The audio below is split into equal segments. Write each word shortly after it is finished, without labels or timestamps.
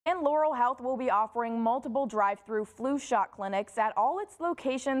And Laurel Health will be offering multiple drive-through flu shot clinics at all its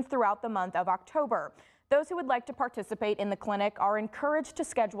locations throughout the month of October. Those who would like to participate in the clinic are encouraged to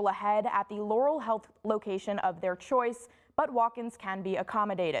schedule ahead at the Laurel Health location of their choice, but walk-ins can be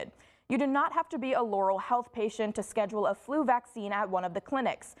accommodated. You do not have to be a Laurel Health patient to schedule a flu vaccine at one of the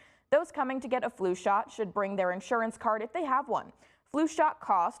clinics. Those coming to get a flu shot should bring their insurance card if they have one. Flu shot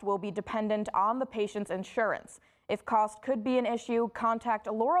cost will be dependent on the patient's insurance. If cost could be an issue, contact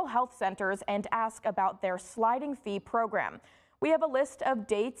Laurel Health Centers and ask about their sliding fee program. We have a list of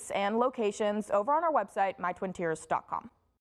dates and locations over on our website, mytwintiers.com.